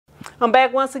I'm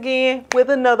back once again with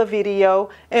another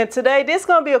video, and today this is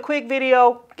going to be a quick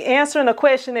video answering a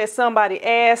question that somebody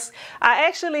asked. I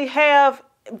actually have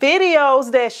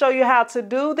videos that show you how to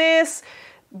do this,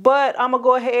 but I'm gonna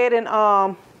go ahead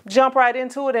and jump right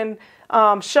into it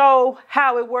and show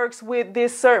how it works with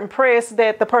this certain press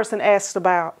that the person asked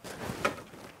about.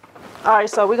 All right,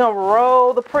 so we're gonna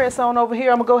roll the press on over here.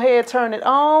 I'm gonna go ahead and turn it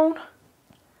on.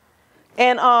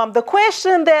 And the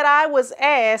question that I was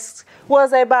asked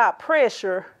was about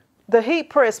pressure, the heat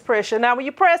press pressure. Now, when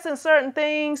you're pressing certain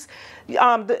things,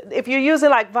 if you're using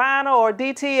like vinyl or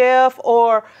DTF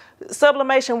or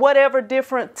sublimation, whatever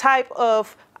different type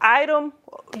of item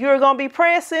you're going to be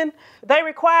pressing, they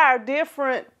require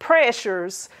different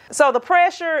pressures. So the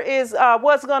pressure is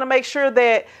what's going to make sure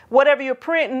that whatever you're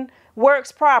printing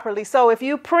works properly. So if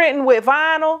you're printing with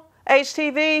vinyl,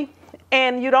 HTV,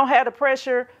 and you don't have the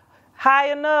pressure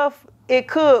high enough, it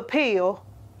could peel,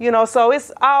 you know. So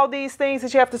it's all these things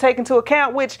that you have to take into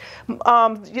account, which those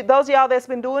of y'all that's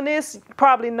been doing this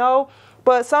probably know,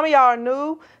 but some of y'all are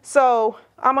new, so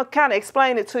I'm gonna kind of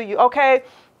explain it to you. Okay,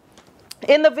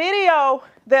 in the video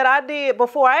that I did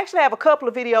before, I actually have a couple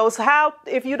of videos, how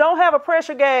if you don't have a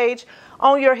pressure gauge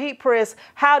on your heat press,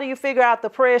 how do you figure out the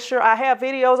pressure? I have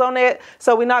videos on that,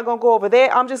 so we're not gonna go over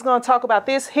that. I'm just gonna talk about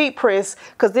this heat press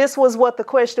because this was what the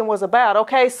question was about.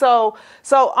 Okay, so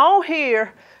on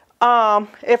here,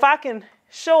 if I can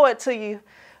show it to you,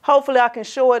 hopefully I can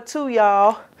show it to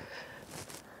y'all.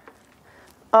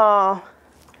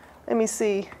 Let me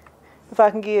see if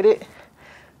I can get it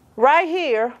right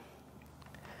here.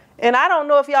 And I don't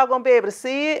know if y'all gonna be able to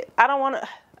see it.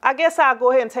 I guess I'll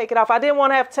go ahead and take it off. I didn't want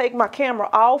to have to take my camera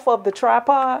off of the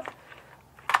tripod,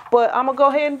 but I'm gonna go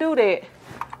ahead and do that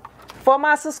for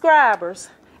my subscribers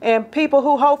and people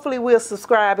who hopefully will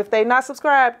subscribe if they're not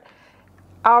subscribed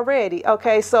already.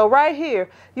 Okay, so right here,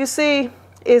 you see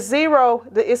it's zero,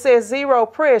 it says zero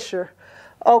pressure.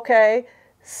 Okay,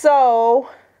 so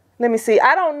let me see.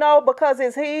 I don't know because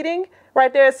it's heating.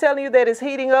 Right there, it's telling you that it's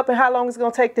heating up and how long it's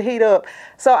going to take to heat up.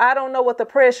 So I don't know what the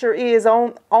pressure is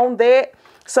on that.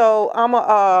 So I'm going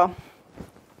to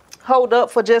hold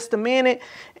up for just a minute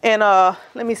and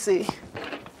let me see.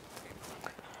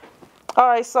 All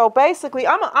right, so basically,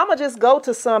 I'm going to just go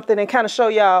to something and kind of show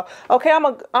y'all. Okay, I'm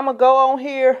gonna go on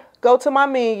here, go to my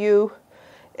menu,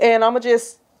 and I'm going to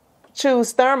just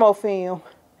choose thermofilm.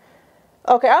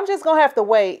 Okay, I'm just going to have to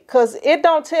wait because it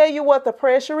don't tell you what the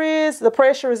pressure is. The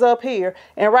pressure is up here.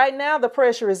 And right now the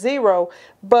pressure is 0.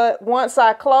 But once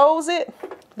I close it,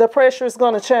 the pressure is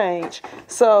going to change.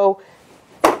 So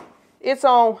it's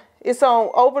on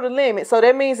over the limit. So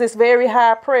that means it's very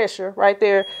high pressure right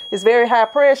there. It's very high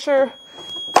pressure.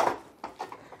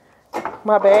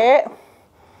 My bad.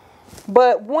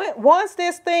 But once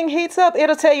this thing heats up,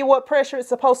 it'll tell you what pressure it's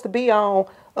supposed to be on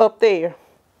up there.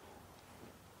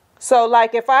 So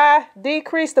like if I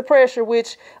decrease the pressure,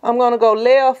 which I'm going to go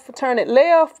left, turn it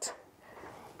left.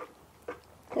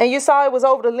 And you saw it was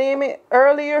over the limit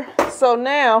earlier. So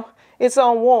now it's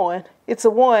on 1. It's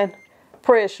a 1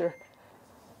 pressure.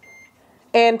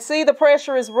 And see the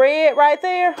pressure is red right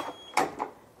there.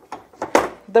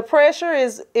 The pressure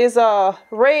is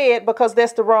red because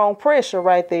that's the wrong pressure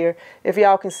right there. If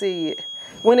y'all can see it.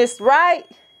 When it's right,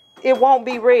 it won't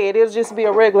be red. It'll just be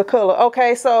a regular color.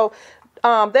 Okay, so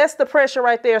that's the pressure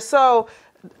right there. So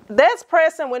that's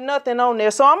pressing with nothing on there.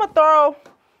 So I'm gonna throw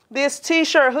this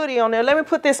t-shirt hoodie on there. Let me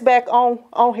put this back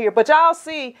on here. But y'all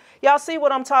see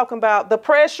what I'm talking about. The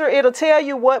pressure, it'll tell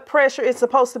you what pressure it's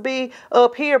supposed to be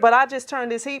up here. But I just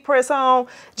turned this heat press on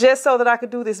just so that I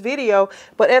could do this video.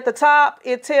 But at the top,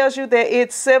 it tells you that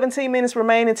it's 17 minutes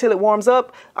remaining until it warms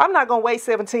up. I'm not gonna wait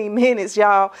 17 minutes,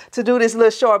 y'all, to do this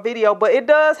little short video. But it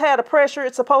does have the pressure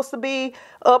it's supposed to be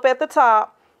up at the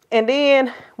top. And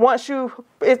then once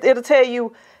it'll tell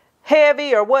you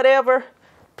heavy or whatever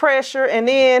pressure. And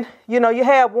then, you know, you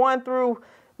have 1 through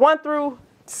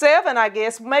 7, I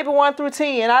guess, maybe 1 through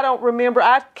 10. I don't remember.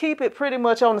 I keep it pretty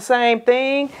much on the same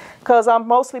thing because I'm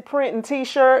mostly printing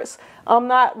t-shirts. I'm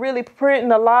not really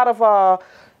printing a lot of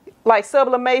like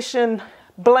sublimation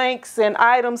blanks and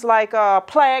items like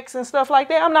plaques and stuff like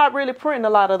that. I'm not really printing a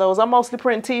lot of those. I'm mostly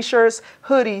printing t-shirts,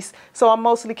 hoodies, so I'm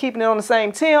mostly keeping it on the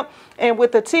same temp. And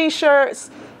with the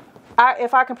t-shirts,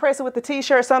 if I can press it with the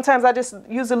t-shirt, sometimes I just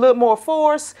use a little more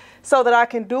force so that I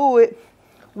can do it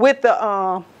with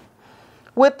the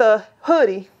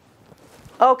hoodie.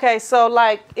 Okay, so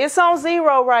like it's on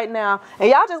 0 right now, and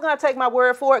y'all just gonna take my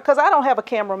word for it because I don't have a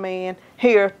cameraman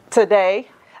here today.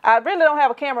 I really don't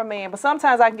have a cameraman, but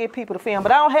sometimes I can get people to film,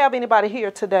 but I don't have anybody here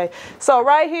today. So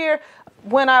right here,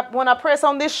 when I press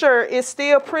on this shirt, it's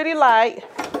still pretty light.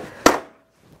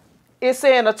 it's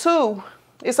saying a 2.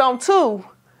 It's on 2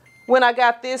 when I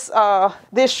got this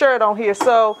this shirt on here.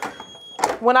 So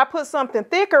when I put something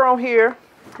thicker on here,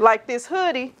 like this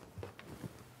hoodie,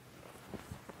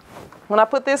 when I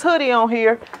put this hoodie on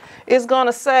here, it's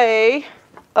gonna say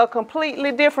a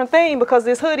completely different thing because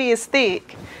this hoodie is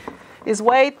thick. It's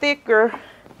way thicker.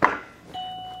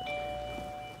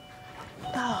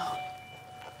 Oh.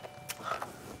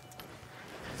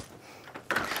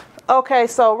 Okay,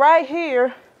 so right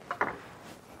here,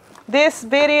 this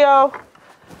video,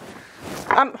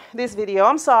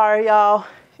 I'm sorry, y'all,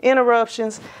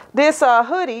 interruptions. This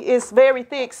hoodie is very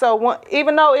thick, so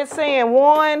even though it's saying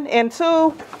 1 and 2,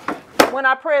 when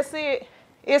I press it,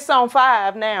 it's on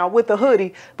 5 now with the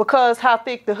hoodie because how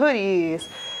thick the hoodie is.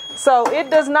 So it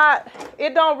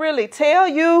don't really tell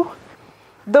you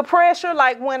the pressure.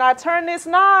 Like when I turn this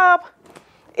knob,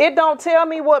 it don't tell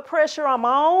me what pressure I'm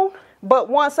on. But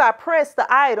once I press the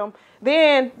item,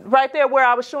 then right there where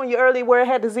I was showing you earlier where it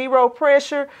had the 0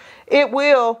 pressure, it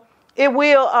will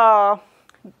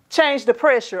change the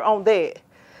pressure on that.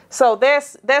 So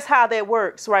that's how that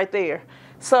works right there.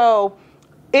 So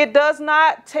it does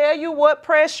not tell you what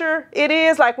pressure it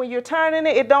is. Like when you're turning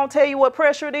it, it don't tell you what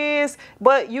pressure it is,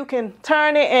 but you can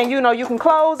turn it and you can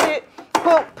close it.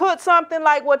 Put something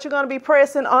like what you're going to be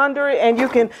pressing under it, and you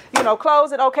can,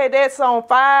 close it. Okay, that's on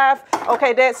 5.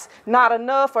 Okay, that's not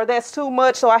enough, or that's too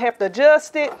much, so I have to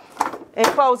adjust it and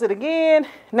close it again.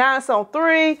 Now it's on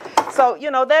 3. So,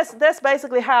 that's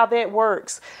basically how that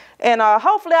works. And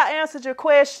hopefully I answered your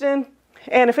question.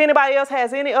 And if anybody else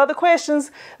has any other questions,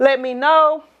 let me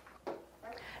know.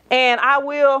 And I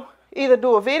will either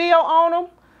do a video on them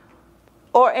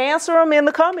or answer them in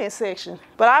the comment section.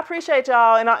 But I appreciate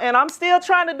y'all, and I'm still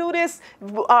trying to do this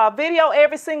video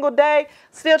every single day.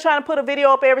 Still trying to put a video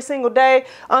up every single day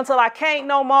until I can't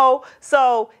no more.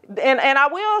 So, and I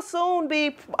will soon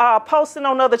be posting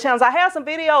on other channels. I have some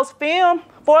videos filmed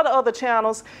for the other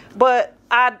channels, but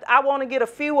I want to get a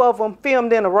few of them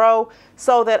filmed in a row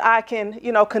so that I can,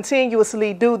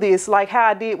 continuously do this like how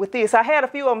I did with this. I had a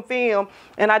few of them filmed,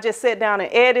 and I just sat down and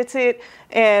edited,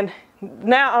 and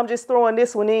now I'm just throwing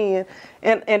this one in,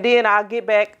 and then I'll get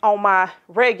back on my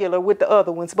regular with the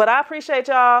other ones. But I appreciate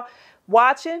y'all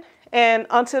watching, and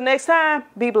until next time,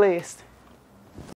 be blessed.